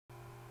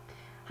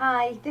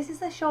Hi, this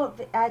is a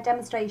short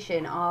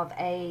demonstration of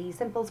a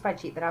simple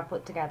spreadsheet that I've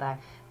put together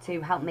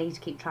to help me to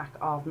keep track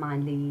of my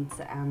leads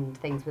and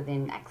things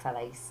within Excel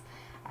Ace.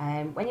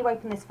 When you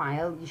open this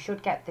file, you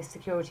should get this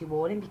security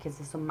warning because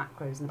there's some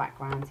macros in the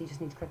background. So you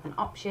just need to click on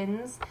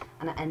Options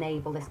and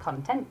enable this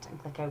content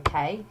and click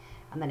OK,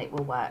 and then it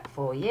will work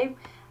for you.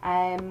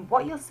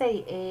 What you'll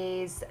see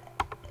is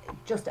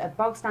just a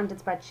bog standard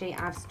spreadsheet.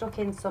 I've stuck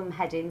in some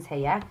headings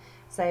here.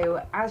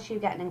 So as you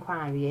get an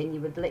inquiry in,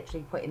 you would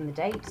literally put in the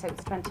date. So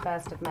it's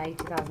 21st of May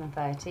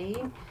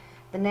 2013.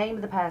 The name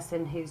of the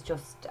person who's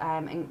just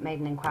made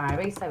an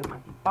inquiry. So it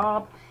might be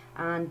Bob,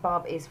 and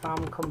Bob is from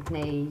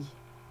company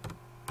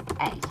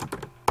A.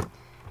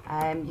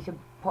 You can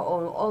put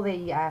all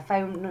the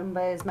phone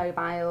numbers,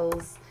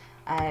 mobiles,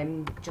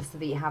 just so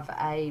that you have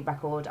a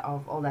record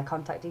of all their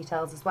contact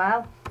details as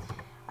well.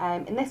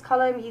 In this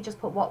column, you just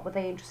put what were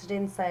they interested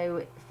in.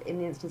 So in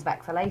the instance of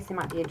Excel Ace, they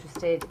might be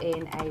interested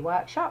in a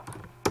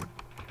workshop.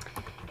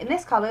 In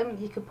this column,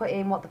 you could put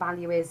in what the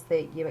value is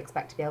that you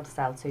expect to be able to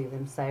sell to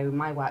them. So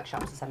my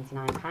workshops are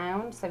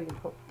 £79, so you can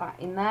put that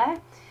in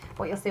there.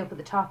 What you'll see up at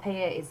the top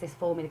here is this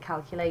formula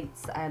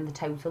calculates the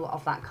total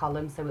of that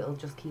column, so it'll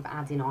just keep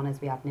adding on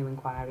as we add new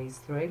inquiries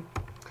through.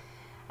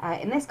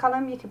 In this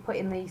column, you can put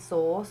in the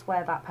source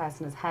where that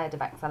person has heard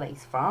of Excel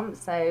Ace from.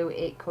 So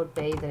it could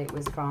be that it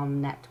was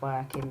from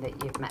networking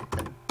that you've met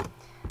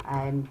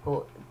them.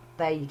 But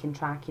there you can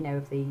track,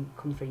 if they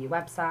come through your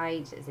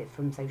website, is it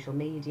from social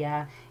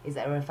media, is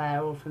it a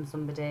referral from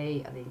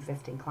somebody, are they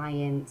existing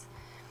clients?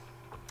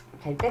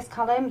 Okay, this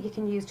column you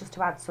can use just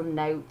to add some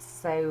notes.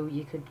 So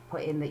you could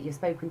put in that you've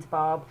spoken to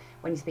Bob.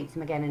 When you speak to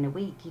him again in a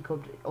week, you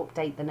could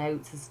update the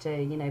notes as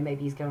to,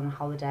 maybe he's going on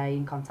holiday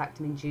and contact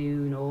him in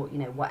June, or,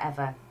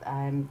 whatever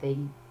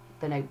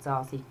the notes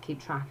are, so you can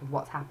keep track of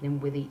what's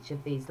happening with each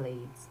of these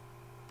leads.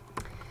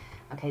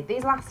 Okay,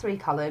 these last three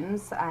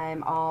columns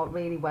are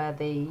really where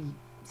the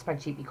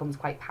spreadsheet becomes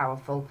quite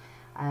powerful.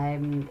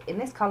 In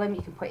this column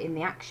you can put in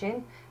the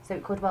action, so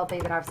it could well be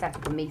that I've set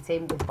up a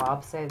meeting with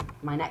Bob, so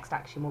my next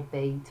action will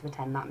be to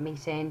attend that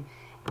meeting.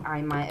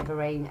 I might have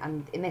arranged,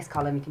 and in this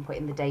column you can put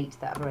in the date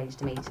that I've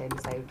arranged a meeting,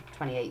 so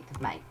 28th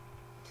of May.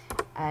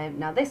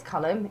 Now this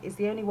column is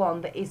the only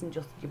one that isn't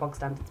just your bog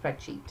standard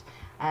spreadsheet.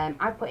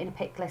 I've put in a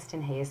pick list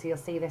in here, so you'll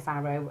see this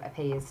arrow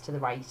appears to the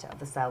right of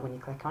the cell when you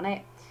click on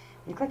it.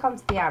 When you click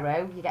onto the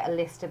arrow, you get a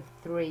list of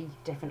 3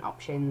 different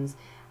options,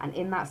 and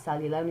in that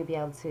cell you'll only be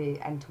able to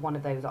enter one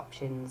of those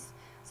options.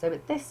 So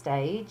at this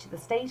stage, the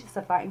status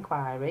of that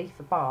inquiry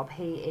for Bob,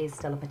 he is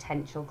still a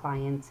potential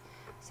client.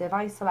 So if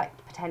I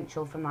select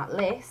potential from that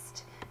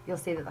list, you'll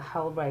see that the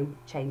whole row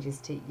changes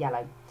to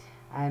yellow.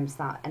 So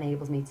that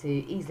enables me to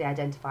easily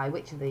identify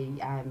which of the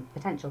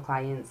potential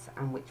clients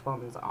and which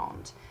ones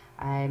aren't.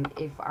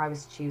 If I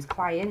was to choose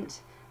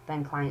client,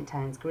 then client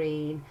turns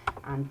green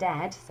and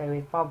dead. So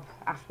if Bob,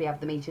 after we have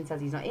the meeting, says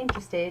he's not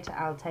interested,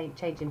 I'll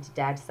change him to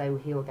dead, so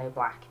he'll go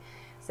black.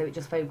 So it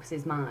just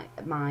focuses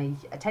my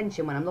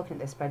attention when I'm looking at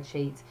this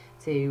spreadsheet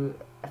to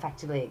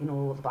effectively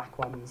ignore all the black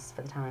ones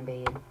for the time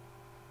being.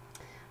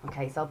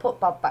 Okay, so I'll put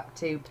Bob back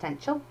to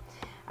potential.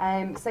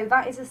 So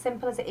that is as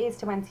simple as it is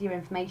to enter your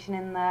information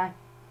in there.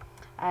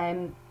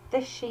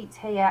 This sheet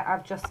here,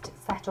 I've just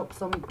set up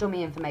some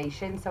dummy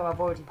information, so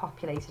I've already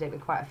populated it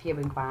with quite a few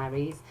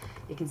inquiries.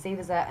 You can see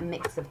there's a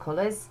mix of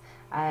colours,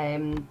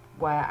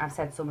 where I've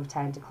said some have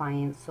turned to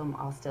clients, some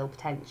are still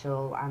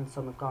potential, and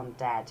some have gone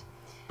dead.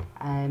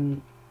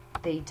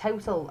 The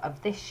total of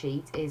this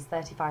sheet is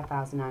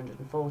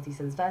 35,940,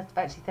 so there's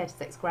virtually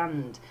 36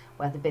 grand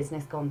worth of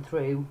business gone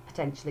through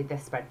potentially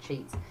this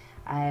spreadsheet.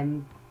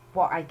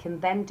 What I can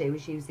then do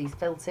is use these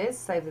filters.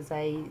 So there's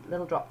a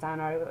little drop down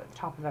arrow at the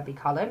top of every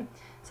column.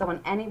 So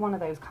on any one of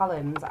those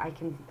columns, I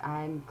can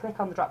click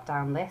on the drop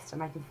down list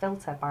and I can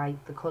filter by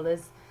the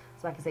colours.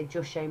 So I can say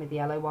just show me the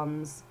yellow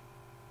ones.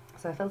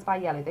 So I filter by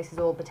yellow. This is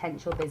all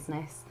potential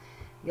business.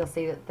 You'll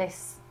see that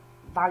this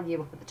value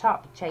up at the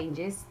top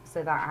changes,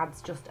 so that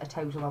adds just a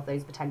total of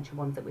those potential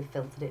ones that we've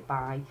filtered it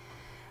by.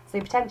 So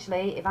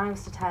potentially, if I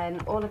was to turn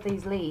all of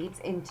these leads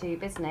into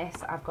business,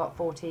 I've got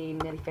 14,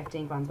 nearly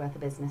 15 grand's worth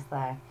of business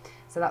there.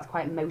 So that's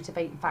quite a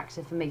motivating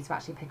factor for me to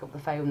actually pick up the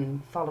phone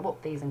and follow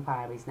up these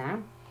inquiries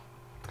now.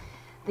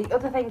 The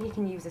other thing you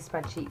can use a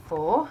spreadsheet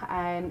for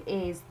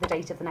is the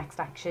date of the next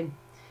action.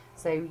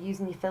 So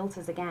using your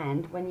filters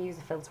again, when you use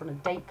a filter on a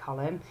date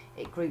column,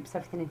 it groups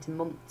everything into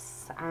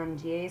months and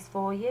years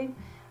for you.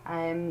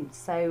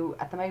 So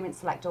at the moment,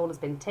 select all has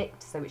been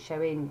ticked, so it's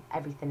showing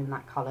everything in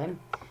that column.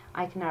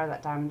 I can narrow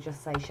that down and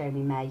just say show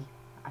me May.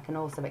 I can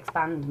also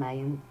expand May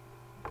and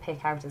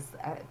pick out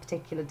a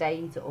particular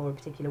date or a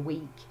particular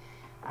week,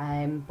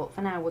 but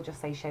for now we'll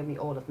just say show me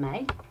all of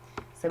May.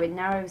 So it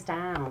narrows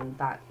down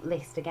that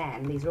list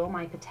again. These are all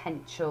my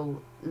potential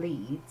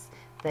leads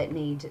that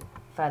need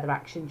further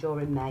action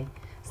during May.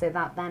 So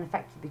that then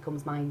effectively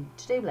becomes my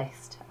to-do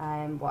list,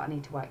 what I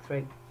need to work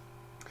through.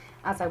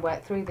 As I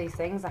work through these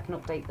things, I can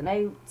update the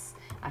notes,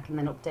 I can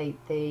then update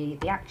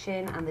the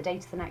action and the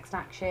date of the next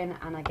action,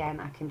 and again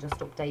I can just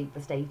update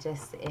the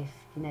status if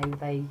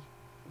they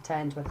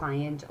turn to a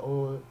client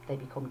or they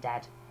become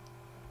dead.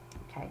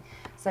 Okay,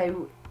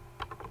 so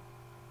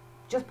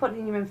just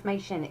putting your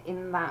information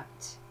in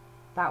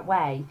that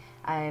way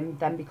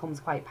then becomes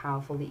quite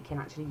powerful, that you can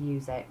actually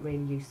use it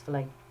really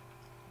usefully.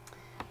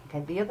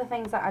 Okay, the other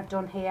things that I've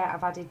done here,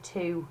 I've added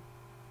 2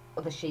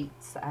 other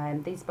sheets.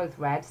 These are both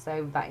red,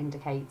 so that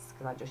indicates,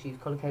 because I just use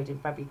colour coding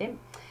for everything,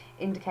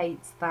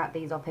 indicates that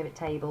these are pivot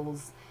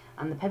tables,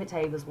 and the pivot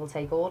tables will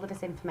take all of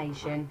this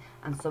information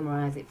and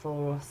summarise it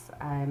for us.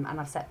 And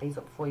I've set these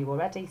up for you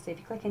already. So if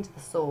you click into the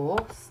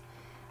source,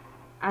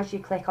 as you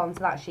click onto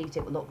that sheet,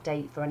 it will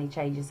update for any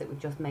changes that we've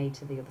just made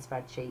to the other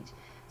spreadsheet.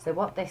 So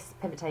what this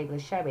pivot table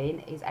is showing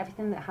is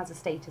everything that has a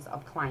status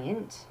of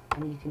client,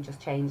 and you can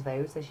just change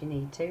those as you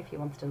need to if you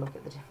wanted to look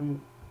at the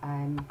different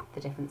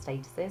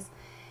statuses.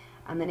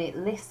 And then it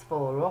lists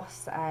for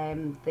us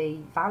the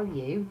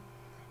value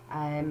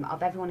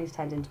of everyone who's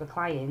turned into a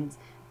client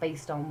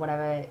based on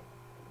whatever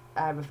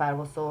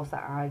referral source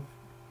that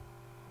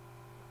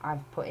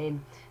I've put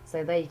in.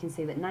 So there you can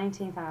see that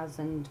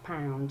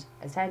 £19,000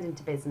 has turned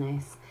into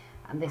business,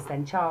 and this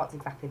then charts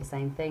exactly the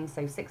same thing.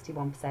 So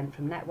 61%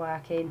 from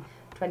networking,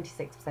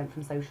 26%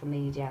 from social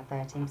media,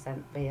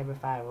 13% via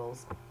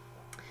referrals.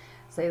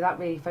 So that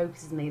really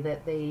focuses me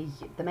that the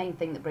main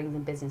thing that brings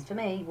in business for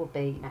me would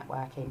be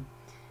networking.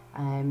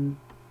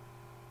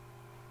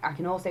 I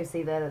can also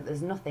see that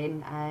there's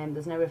nothing,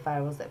 there's no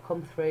referrals that have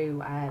come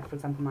through, for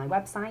example, my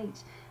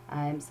website.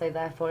 So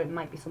therefore it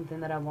might be something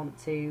that I want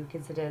to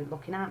consider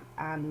looking at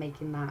and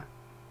making that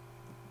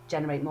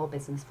generate more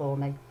business for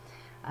me.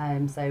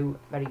 So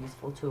very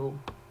useful tool.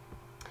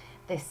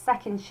 This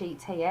second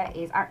sheet here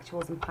is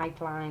actuals and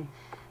pipeline.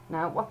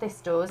 Now what this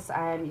does,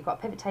 you've got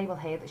a pivot table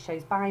here that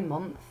shows by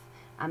month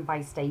and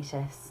by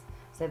status.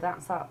 So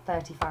that's at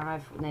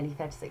 35, nearly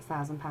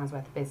 £36,000 worth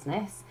of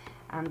business,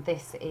 and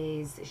this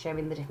is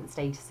showing the different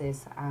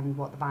statuses and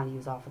what the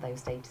values are for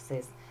those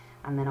statuses,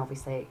 and then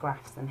obviously it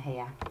graphs them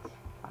here.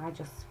 I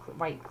just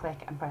right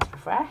click and press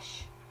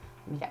refresh,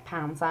 and you get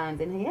pound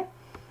signs in here.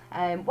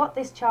 What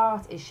this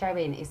chart is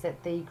showing is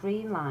that the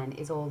green line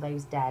is all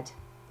those dead.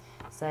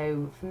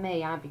 So for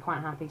me, I'd be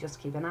quite happy just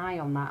to keep an eye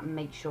on that and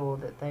make sure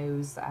that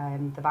those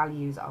the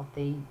values of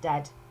the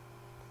dead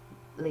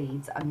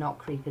leads are not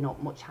creeping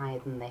up much higher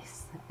than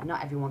this. And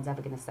not everyone's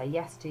ever going to say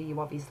yes to you,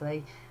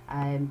 obviously,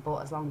 but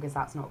as long as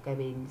that's not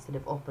going sort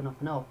of up and up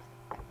and up,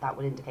 that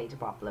would indicate a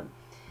problem.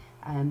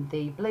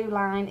 The blue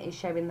line is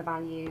showing the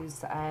values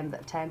that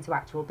have turned to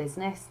actual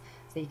business.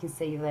 So you can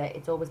see that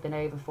it's always been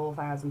over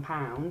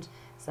 £4,000.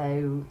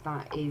 So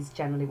that is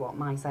generally what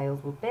my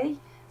sales would be.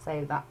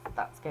 So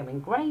that's going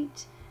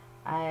great.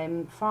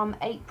 From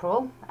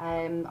April,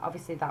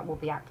 obviously that will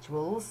be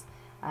actuals.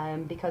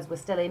 Because we're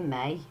still in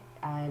May,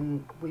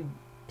 we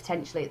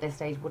potentially at this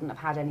stage wouldn't have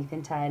had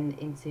anything turn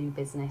into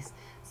business.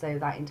 So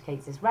that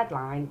indicates this red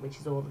line, which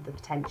is all of the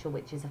potential,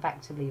 which is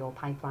effectively your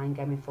pipeline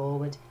going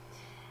forward.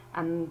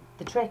 And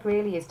the trick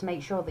really is to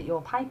make sure that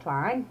your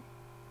pipeline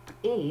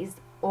is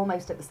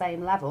almost at the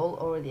same level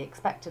or the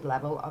expected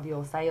level of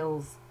your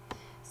sales.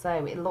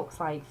 So it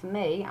looks like for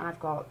me, I've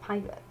got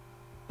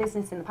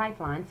business in the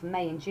pipeline for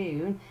May and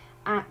June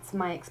at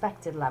my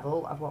expected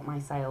level of what my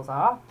sales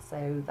are.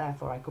 So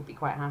therefore I could be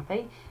quite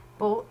happy.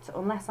 But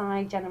unless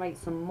I generate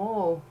some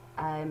more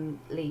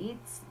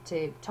leads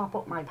to top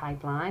up my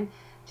pipeline,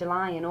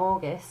 July and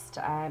August,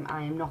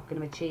 I am not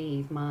going to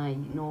achieve my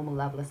normal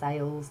level of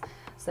sales.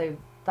 So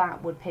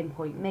that would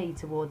pinpoint me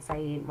towards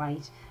saying,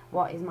 right,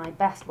 what is my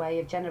best way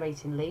of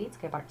generating leads?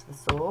 Go back to the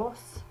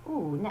source.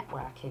 Ooh,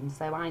 networking.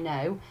 So I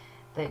know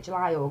that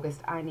July, August,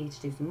 I need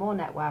to do some more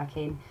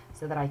networking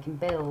so that I can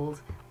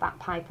build that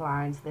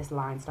pipeline so this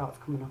line starts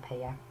coming up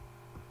here.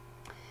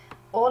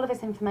 All of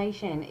this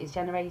information is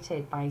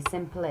generated by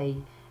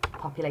simply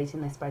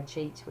populating this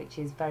spreadsheet, which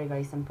is very,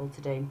 very simple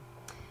to do.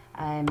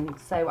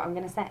 So I'm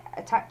going to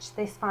attach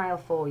this file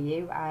for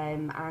you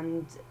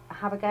and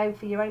have a go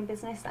for your own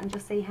business and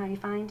just see how you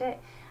find it.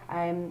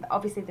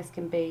 Obviously this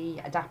can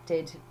be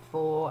adapted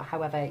for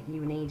however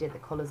you need it. The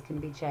colours can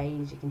be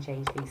changed. You can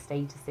change these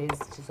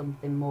statuses to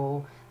something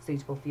more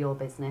suitable for your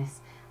business.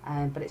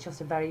 But it's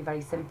just a very,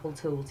 very simple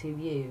tool to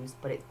use,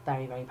 but it's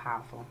very, very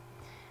powerful.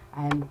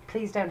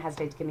 Please don't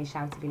hesitate to give me a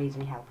shout if you need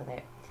any help with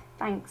it.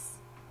 Thanks.